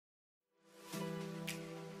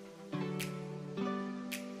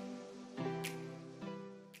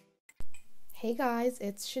Hey guys,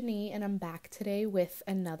 it's Shani and I'm back today with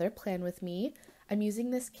another plan with me. I'm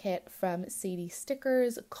using this kit from Sadie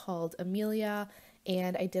Stickers called Amelia,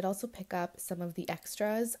 and I did also pick up some of the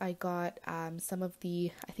extras. I got some of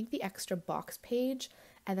I think the extra box page,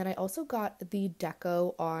 and then I also got the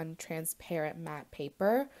deco on transparent matte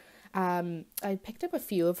paper. I picked up a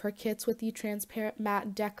few of her kits with the transparent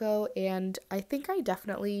matte deco, and I think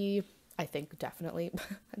definitely,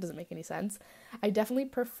 that doesn't make any sense. I definitely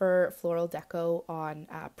prefer floral deco on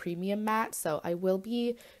premium matte, so I will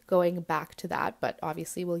be going back to that, but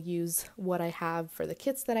obviously we'll use what I have for the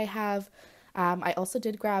kits that I have. I also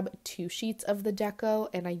did grab 2 sheets of the deco,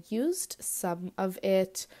 and I used some of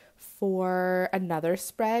it for another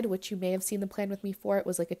spread, which you may have seen the plan with me for. It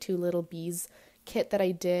was like a 2 Little Bees kit that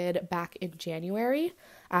I did back in January,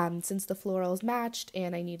 since the florals matched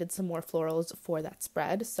and I needed some more florals for that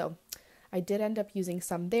spread. So I did end up using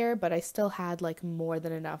some there, but I still had like more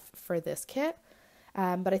than enough for this kit.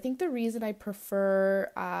 But I think the reason I prefer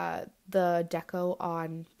the deco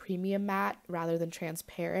on premium matte rather than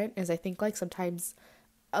transparent is I think like sometimes,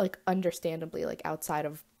 like understandably, like outside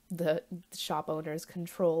of the shop owner's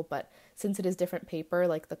control, but since it is different paper,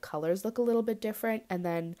 like the colors look a little bit different. And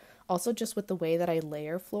then also just with the way that I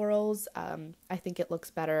layer florals, I think it looks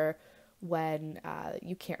better when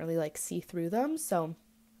you can't really like see through them. So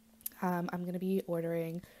I'm going to be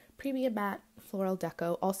ordering premium matte floral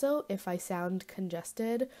deco. Also, if I sound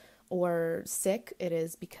congested or sick, it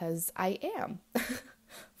is because I am.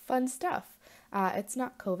 Fun stuff. It's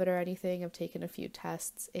not COVID or anything. I've taken a few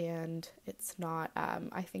tests and it's not,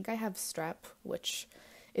 I think I have strep, which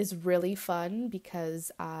is really fun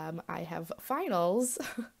because I have finals.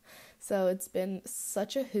 So it's been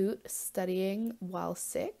such a hoot studying while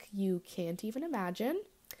sick. You can't even imagine.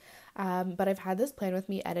 But I've had this plan with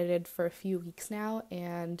me edited for a few weeks now,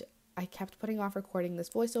 and I kept putting off recording this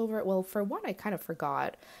voiceover. Well, for one, I kind of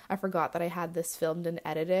forgot. I forgot that I had this filmed and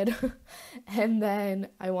edited. And then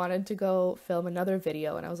I wanted to go film another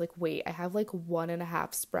video, and I was like, wait, I have like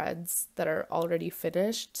 1.5 spreads that are already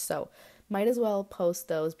finished, so might as well post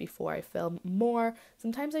those before I film more.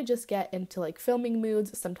 Sometimes I just get into like filming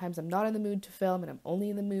moods. Sometimes I'm not in the mood to film, and I'm only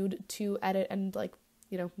in the mood to edit and like,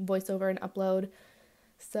 voiceover and upload.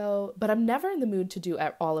 So, but I'm never in the mood to do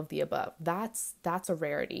all of the above. That's a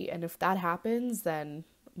rarity. And if that happens, then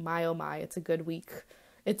my oh my, it's a good week.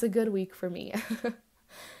 It's a good week for me.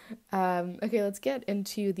 Okay, let's get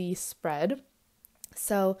into the spread.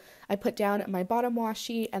 So I put down my bottom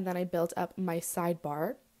washi and then I built up my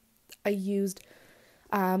sidebar. I used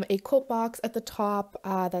a quote box at the top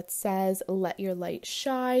that says, "Let your light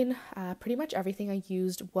shine." Pretty much everything I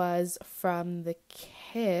used was from the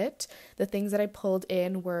kit. The things that I pulled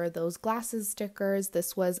in were those glasses stickers.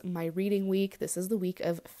 This was my reading week. This is the week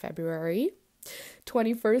of February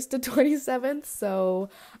 21st to 27th. So,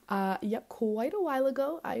 yep, quite a while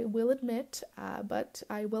ago, I will admit, but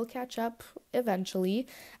I will catch up eventually.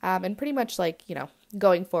 And pretty much like,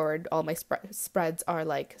 going forward, all my spreads are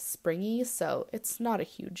like springy, so it's not a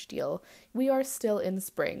huge deal. We are still in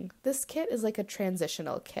spring. This kit is like a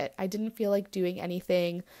transitional kit. I didn't feel like doing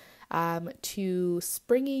anything too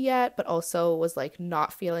springy yet, but also was like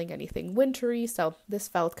not feeling anything wintry, so this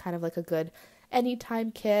felt kind of like a good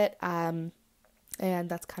anytime kit. And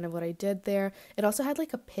that's kind of what I did there. It also had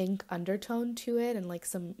like a pink undertone to it and like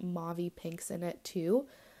some mauvey pinks in it too.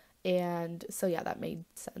 And so yeah, that made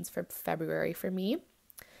sense for February for me.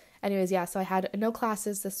 Anyways, yeah, so I had no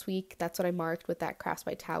classes this week. That's what I marked with that Crafts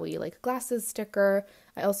by TUL like glasses sticker.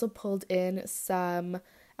 I also pulled in some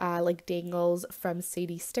like dangles from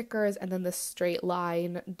Sadie Stickers, and then the straight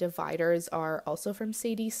line dividers are also from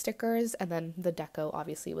Sadie Stickers, and then the deco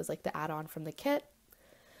obviously was like the add-on from the kit.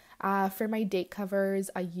 For my date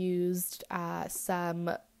covers, I used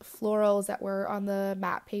some florals that were on the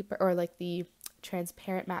matte paper, or like the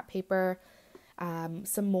transparent matte paper,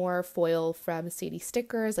 some more foil from Sadie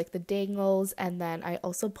Stickers, like the dangles, and then I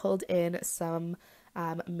also pulled in some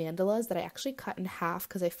mandalas that I actually cut in half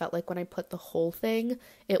because I felt like when I put the whole thing,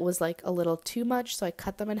 it was like a little too much, so I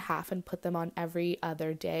cut them in half and put them on every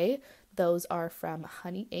other day. Those are from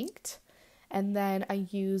Honey Inked. And then I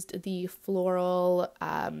used the floral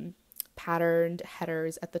patterned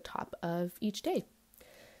headers at the top of each day.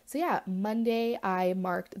 So yeah, Monday I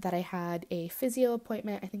marked that I had a physio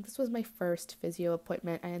appointment. I think this was my first physio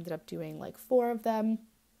appointment. I ended up doing like 4 of them.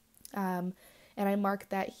 And I marked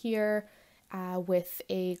that here with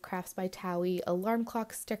a Crafts by TUL alarm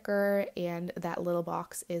clock sticker, and that little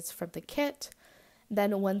box is from the kit.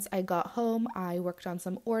 Then once I got home, I worked on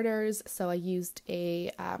some orders. So I used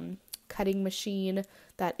a cutting machine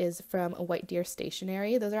that is from a White Deer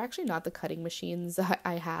Stationery. Those are actually not the cutting machines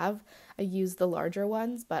I have. I use the larger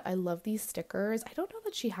ones, but I love these stickers. I don't know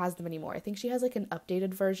that she has them anymore. I think she has like an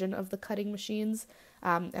updated version of the cutting machines,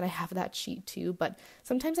 and I have that sheet too. But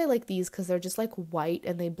sometimes I like these because they're just like white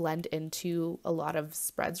and they blend into a lot of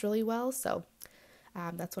spreads really well. So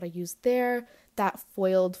that's what I used there. That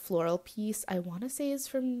foiled floral piece, I want to say is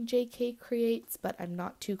from JK Creates, but I'm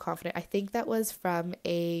not too confident. I think that was from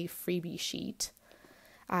a freebie sheet.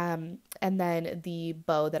 And then the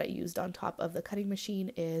bow that I used on top of the cutting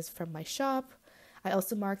machine is from my shop. I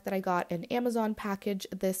also marked that I got an Amazon package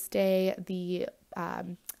this day. The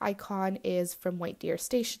icon is from White Deer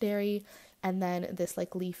Stationery. And then this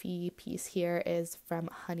like leafy piece here is from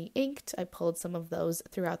Honey Inked. I pulled some of those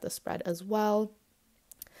throughout the spread as well.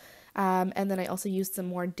 And then I also used some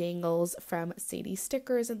more dangles from Sadie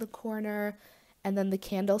stickers in the corner. And then the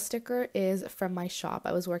candle sticker is from my shop.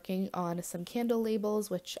 I was working on some candle labels,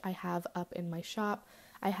 which I have up in my shop.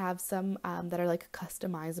 I have some that are like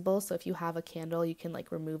customizable. So if you have a candle, you can like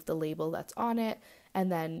remove the label that's on it. And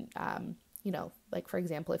then, you know, like for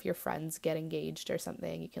example, if your friends get engaged or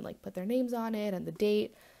something, you can like put their names on it and the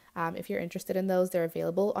date. If you're interested in those, they're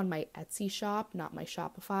available on my Etsy shop, not my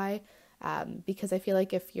Shopify. Because I feel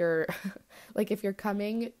like if you're if you're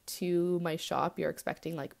coming to my shop, you're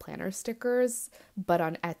expecting like planner stickers, but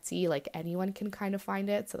on Etsy, like anyone can kind of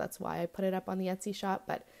find it. So that's why I put it up on the Etsy shop,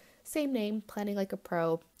 but same name, Planning Like a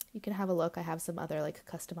Pro. You can have a look. I have some other like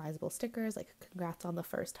customizable stickers, like congrats on the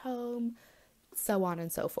first home, so on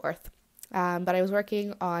and so forth. But I was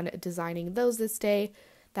working on designing those this day.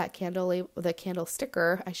 That the candle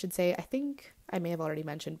sticker, I should say, I think I may have already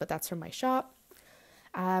mentioned, but that's from my shop.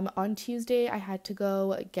 On Tuesday, I had to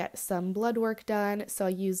go get some blood work done, so I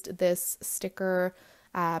used this sticker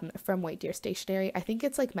from White Deer Stationery. I think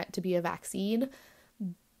it's like meant to be a vaccine,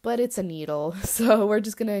 but it's a needle, so we're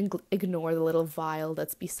just gonna ignore the little vial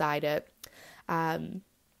that's beside it.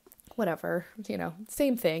 Whatever, you know,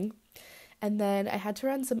 same thing. And then I had to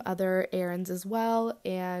run some other errands as well,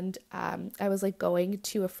 and I was like going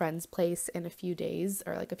to a friend's place in a few days,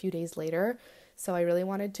 or like a few days later. So I really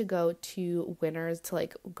wanted to go to Winners to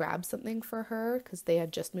like grab something for her because they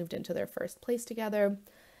had just moved into their first place together,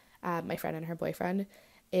 my friend and her boyfriend.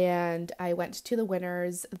 And I went to the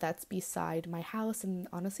Winners that's beside my house, and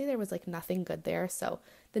honestly there was like nothing good there. So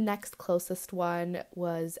the next closest one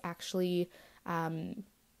was actually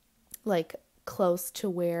like close to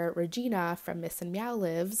where Regina from Miss and Meow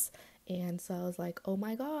lives. And so I was like, oh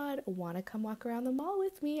my god, want to come walk around the mall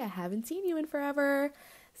with me? I haven't seen you in forever.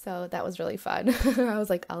 So that was really fun. I was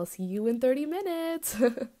like, I'll see you in 30 minutes.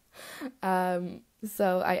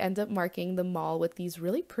 So I end up marking the mall with these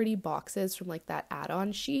really pretty boxes from like that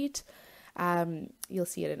add-on sheet. You'll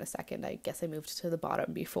see it in a second. I guess I moved to the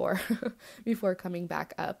bottom before coming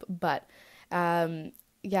back up. But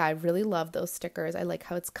yeah, I really love those stickers. I like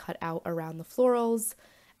how it's cut out around the florals.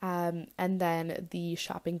 And then the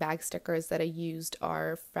shopping bag stickers that I used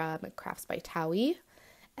are from Crafts by TUL.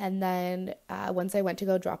 And then once I went to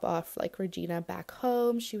go drop off like Regina back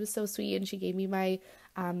home, she was so sweet and she gave me my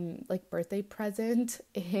like birthday present,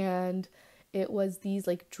 and it was these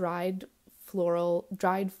like dried floral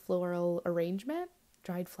arrangement, floral arrangement.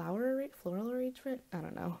 I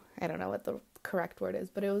don't know what the correct word is,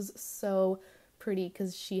 but it was so pretty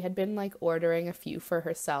because she had been like ordering a few for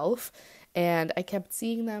herself, and I kept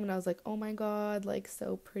seeing them and I was like, oh my god, like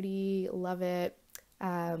so pretty, love it.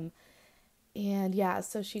 And yeah,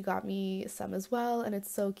 so she got me some as well, and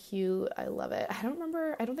it's so cute. I love it. I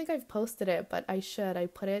don't think I've posted it, but I should. I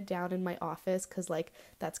put it down in my office because like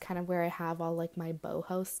that's kind of where I have all like my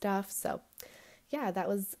boho stuff. So yeah, that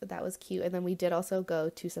was cute. And then we did also go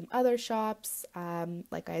to some other shops.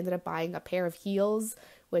 Like I ended up buying a pair of heels,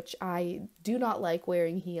 which I do not like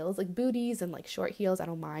wearing heels, like booties and like short heels. I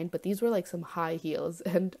don't mind, but these were like some high heels,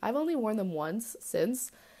 and I've only worn them once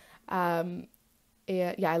since.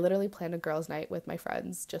 And yeah, I literally planned a girls' night with my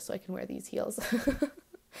friends just so I can wear these heels.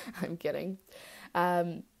 I'm kidding.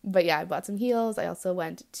 But yeah, I bought some heels. I also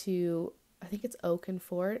went to, I think it's Oak and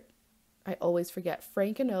Fort. I always forget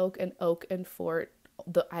Frank and Oak and Fort.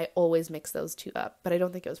 I always mix those two up, but I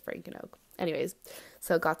don't think it was Frank and Oak. Anyways,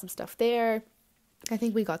 so got some stuff there. I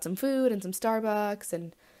think we got some food and some Starbucks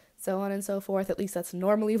and so on and so forth. At least that's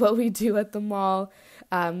normally what we do at the mall.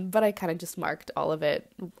 But I kind of just marked all of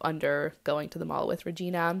it under going to the mall with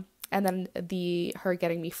Regina. And then her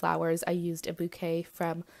getting me flowers, I used a bouquet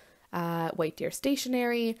from White Deer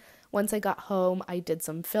Stationery. Once I got home, I did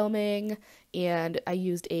some filming, and I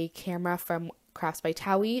used a camera from Crafts by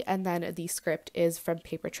TUL, and then the script is from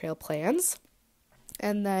Paper Trail Plans.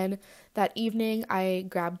 And then that evening, I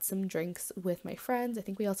grabbed some drinks with my friends. I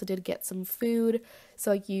think we also did get some food.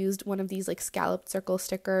 So I used one of these like scalloped circle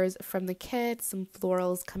stickers from the kit, some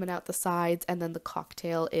florals coming out the sides, and then the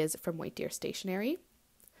cocktail is from White Deer Stationery.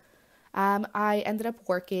 I ended up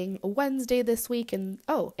working Wednesday this week and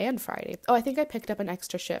Friday. Oh, I think I picked up an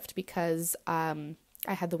extra shift because I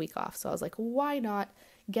had the week off. So I was like, why not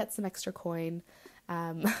get some extra coin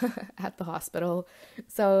at the hospital?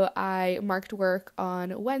 So I marked work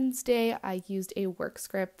on Wednesday. I used a work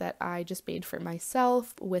script that I just made for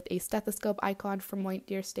myself with a stethoscope icon from White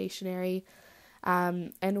Deer Stationery.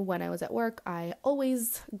 And when I was at work, I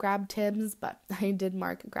always grab Tim's, but I did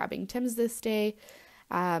mark grabbing Tim's this day.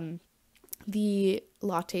 The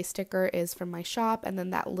latte sticker is from my shop, and then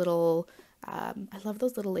that little, I love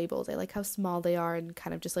those little labels. I like how small they are and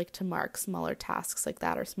kind of just like to mark smaller tasks like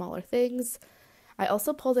that or smaller things. I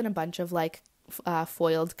also pulled in a bunch of like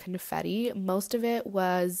foiled confetti. Most of it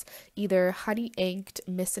was either honey inked,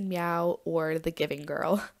 Miss and Meow, or the Giving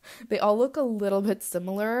Girl. They all look a little bit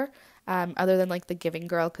similar, other than like the Giving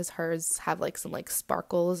Girl, because hers have like some like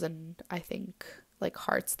sparkles and I think like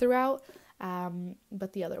hearts throughout.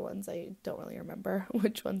 But the other ones, I don't really remember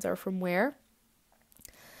which ones are from where.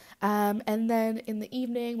 And then in the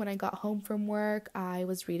evening, when I got home from work, I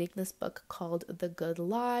was reading this book called The Good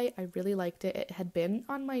Lie. I really liked it. It had been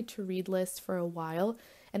on my to-read list for a while,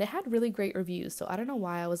 and it had really great reviews. So I don't know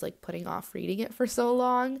why I was like putting off reading it for so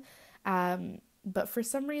long. But for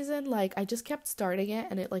some reason, like I just kept starting it,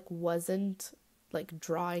 and it like wasn't like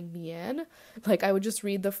drawing me in. Like I would just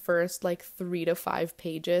read the first like 3 to 5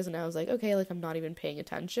 pages and I was like, okay, like I'm not even paying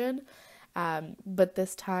attention. But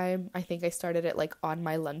this time I think I started it like on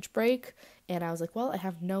my lunch break and I was like, well, I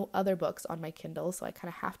have no other books on my Kindle, so I kind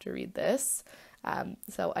of have to read this.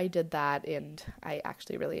 So I did that and I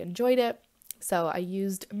actually really enjoyed it. So I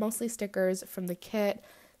used mostly stickers from the kit,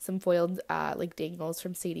 some foiled like dangles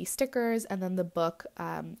from Sadie stickers, and then the book,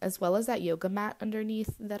 as well as that yoga mat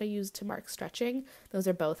underneath that I used to mark stretching. Those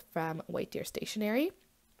are both from White Deer Stationery.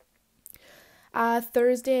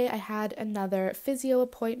 Thursday, I had another physio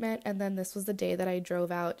appointment, and then this was the day that I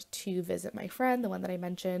drove out to visit my friend, the one that I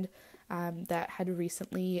mentioned, that had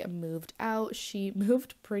recently moved out. She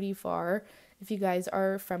moved pretty far. If you guys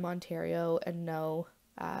are from Ontario and know,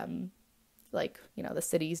 like, you know, the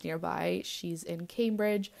cities nearby, she's in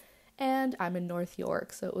Cambridge and I'm in North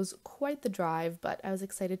York, so it was quite the drive, but I was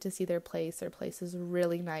excited to see their place. Their place is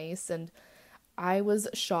really nice, and I was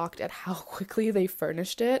shocked at how quickly they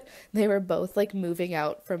furnished it. They were both like moving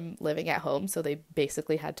out from living at home, so they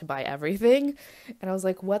basically had to buy everything, and I was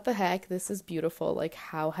like, what the heck, this is beautiful. Like,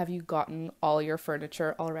 how have you gotten all your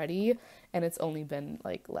furniture already? And it's only been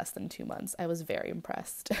like less than 2 months. I was very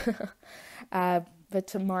impressed. But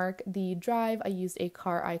to mark the drive, I used a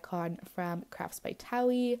car icon from Crafts by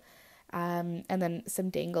TUL, and then some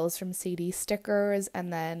dangles from Sadie stickers,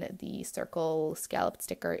 and then the circle scalloped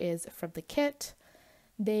sticker is from the kit.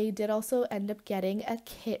 They did also end up getting a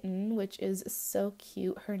kitten, which is so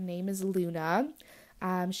cute. Her name is Luna.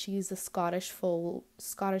 She's a Scottish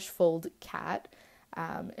fold cat.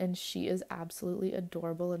 And she is absolutely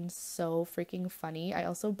adorable and so freaking funny. I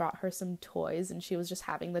also brought her some toys and she was just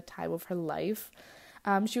having the time of her life.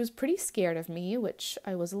 She was pretty scared of me, which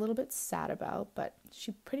I was a little bit sad about, but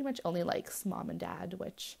she pretty much only likes mom and dad,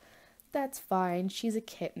 which that's fine. She's a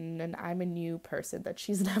kitten and I'm a new person that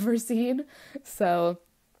she's never seen, so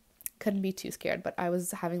couldn't be too scared, but I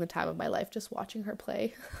was having the time of my life just watching her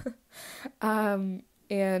play.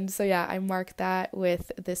 And so yeah, I marked that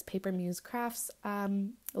with this Paper Muse Crafts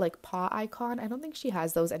like paw icon. I don't think she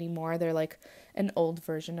has those anymore. They're like an old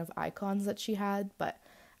version of icons that she had, but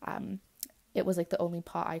it was like the only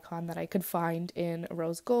paw icon that I could find in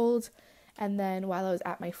rose gold. And then while I was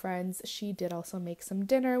at my friend's, she did also make some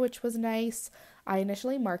dinner, which was nice. I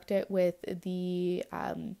initially marked it with the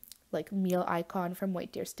like meal icon from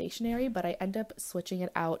White Deer Stationery, but I ended up switching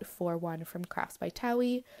it out for one from Crafts by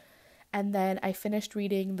TUL. And then I finished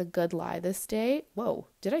reading The Good Lie this day. Whoa,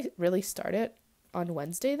 did I really start it on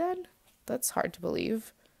Wednesday then? That's hard to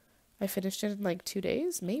believe. I finished it in like 2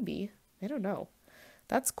 days? Maybe. I don't know.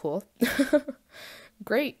 That's cool.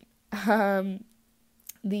 Great.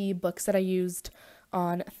 The books that I used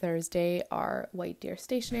on Thursday are White Deer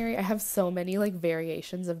Stationery. I have so many like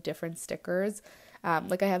variations of different stickers.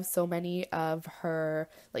 Like I have so many of her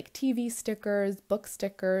like TV stickers, book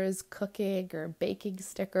stickers, cooking or baking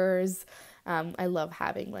stickers. I love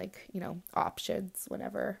having like, you know, options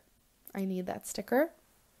whenever I need that sticker.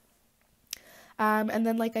 And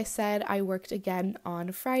then like I said, I worked again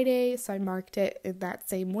on Friday, so I marked it in that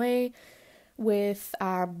same way with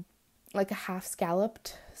like a half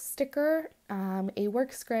scalloped sticker, a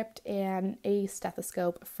work script, and a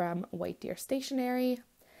stethoscope from White Deer Stationery.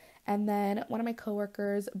 And then one of my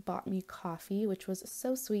coworkers bought me coffee, which was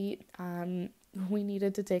so sweet. We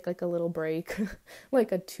needed to take like a little break,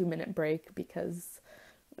 like a 2-minute break, because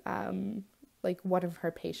like one of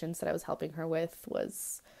her patients that I was helping her with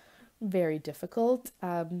was very difficult.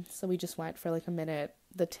 So we just went for like a minute.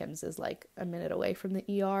 The Tim's is like a minute away from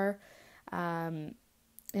the ER.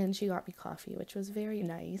 And she got me coffee, which was very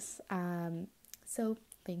nice. So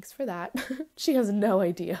thanks for that. She has no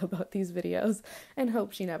idea about these videos and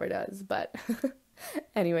hope she never does. But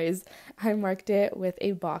anyways, I marked it with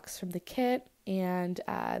a box from the kit and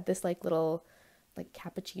this like little like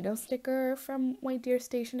cappuccino sticker from White Deer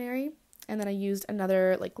Stationery. And then I used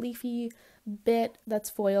another like leafy bit that's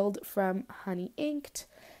foiled from Honey Inked.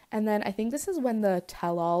 And then I think this is when the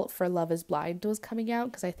tell-all for Love is Blind was coming out,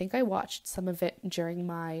 because I think I watched some of it during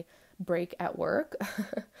my break at work.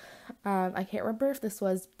 I can't remember if this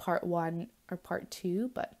was part 1 or part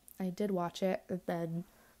 2, but I did watch it and then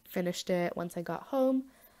finished it once I got home.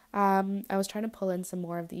 I was trying to pull in some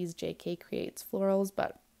more of these JK Creates florals,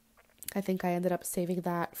 but I think I ended up saving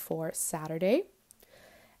that for Saturday.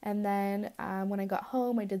 And then when I got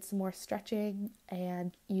home, I did some more stretching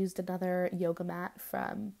and used another yoga mat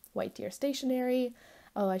from White Deer Stationery.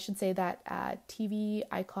 Oh, I should say that TV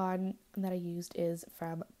icon that I used is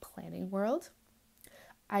from Planning World.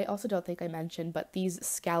 I also don't think I mentioned, but these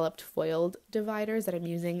scalloped foiled dividers that I'm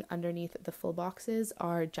using underneath the full boxes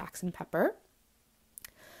are Jackson Pepper.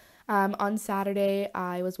 On Saturday,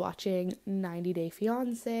 I was watching 90 Day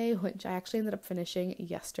Fiancé, which I actually ended up finishing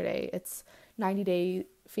yesterday. It's 90 Day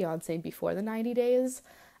Fiancé before the 90 days,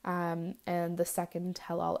 and the second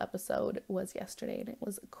tell-all episode was yesterday, and it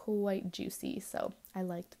was quite juicy, so I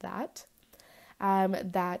liked that.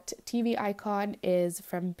 That TV icon is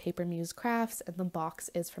from Paper Muse Crafts, and the box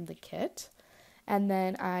is from the kit. And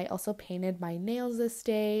then I also painted my nails this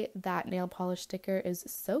day. That nail polish sticker is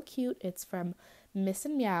so cute. It's from Miss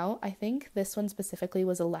and Meow. I think this one specifically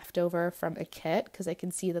was a leftover from a kit, because I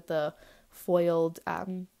can see that the foiled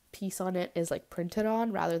piece on it is like printed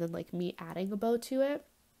on rather than like me adding a bow to it.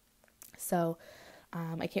 So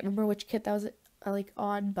I can't remember which kit that was like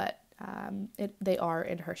on, but they are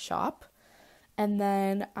in her shop. And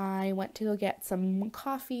then I went to go get some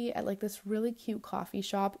coffee at like this really cute coffee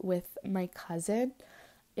shop with my cousin.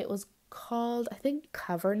 It was called, I think,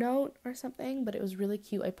 Cover Note or something, but it was really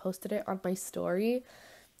cute. I posted it on my story.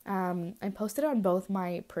 I posted it on both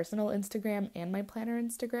my personal Instagram and my planner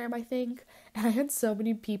Instagram, I think. And I had so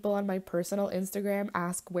many people on my personal Instagram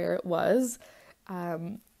ask where it was.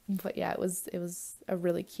 But yeah, it was a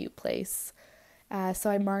really cute place. So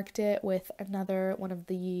I marked it with another one of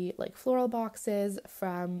the like floral boxes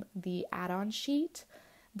from the add-on sheet.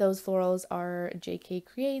 Those florals are JK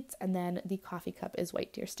Creates, and then the coffee cup is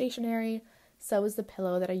White Deer Stationery. So is the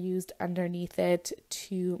pillow that I used underneath it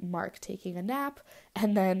to mark taking a nap.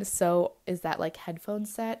 And then so is that like headphone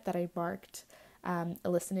set that I marked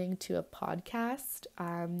listening to a podcast.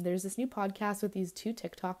 There's this new podcast with these 2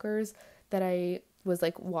 TikTokers that I was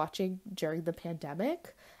like watching during the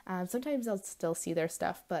pandemic. Sometimes I'll still see their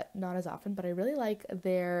stuff, but not as often. But I really like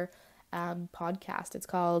their podcast. It's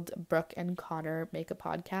called Brooke and Connor Make a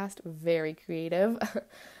Podcast. Very creative.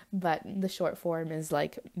 But the short form is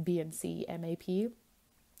like BNC MAP.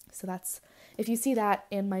 So that's, if you see that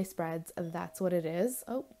in my spreads, that's what it is.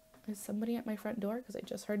 Oh, is somebody at my front door? Because I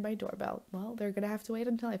just heard my doorbell. Well, they're gonna have to wait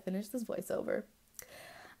until I finish this voiceover.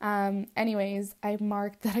 Anyways, I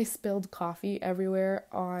marked that I spilled coffee everywhere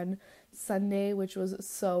on Sunday, which was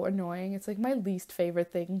so annoying. It's like my least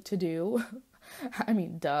favorite thing to do. I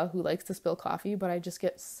mean, duh, who likes to spill coffee? But I just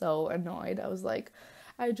get so annoyed. I was like,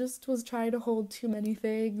 I just was trying to hold too many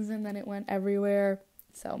things and then it went everywhere.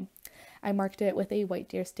 So I marked it with a White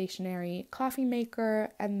Deer Stationery coffee maker,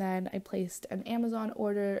 and then I placed an Amazon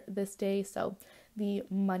order this day. So the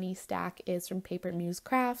money stack is from Paper Muse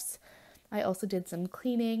Crafts. I also did some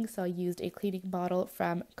cleaning, so I used a cleaning bottle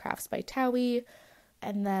from Crafts by TUL.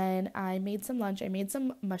 And then I made some lunch. I made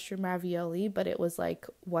some mushroom ravioli, but it was like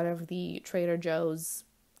one of the Trader Joe's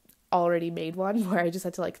already made one where I just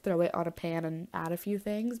had to like throw it on a pan and add a few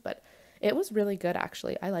things, but it was really good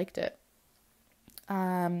actually. I liked it.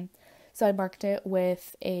 So I marked it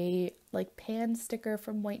with a like pan sticker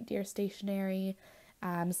from White Deer Stationery,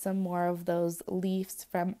 some more of those leaves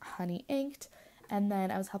from Honey Inked, and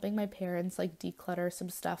then I was helping my parents like declutter some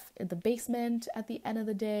stuff in the basement at the end of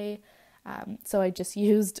the day. So I just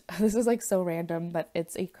used, this is like so random, but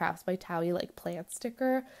it's a Crafts by TUL like plant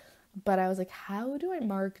sticker. But I was like, how do I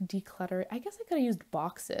mark declutter? I guess I could have used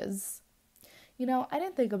boxes. I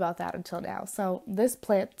didn't think about that until now. So this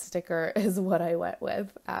plant sticker is what I went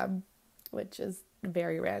with, which is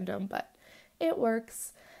very random, but it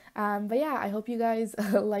works. But yeah, I hope you guys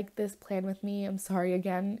like this plan with me. I'm sorry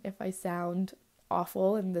again if I sound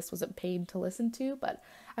awful and this was a pain to listen to, but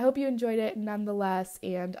I hope you enjoyed it nonetheless,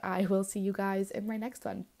 and I will see you guys in my next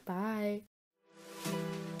one. Bye!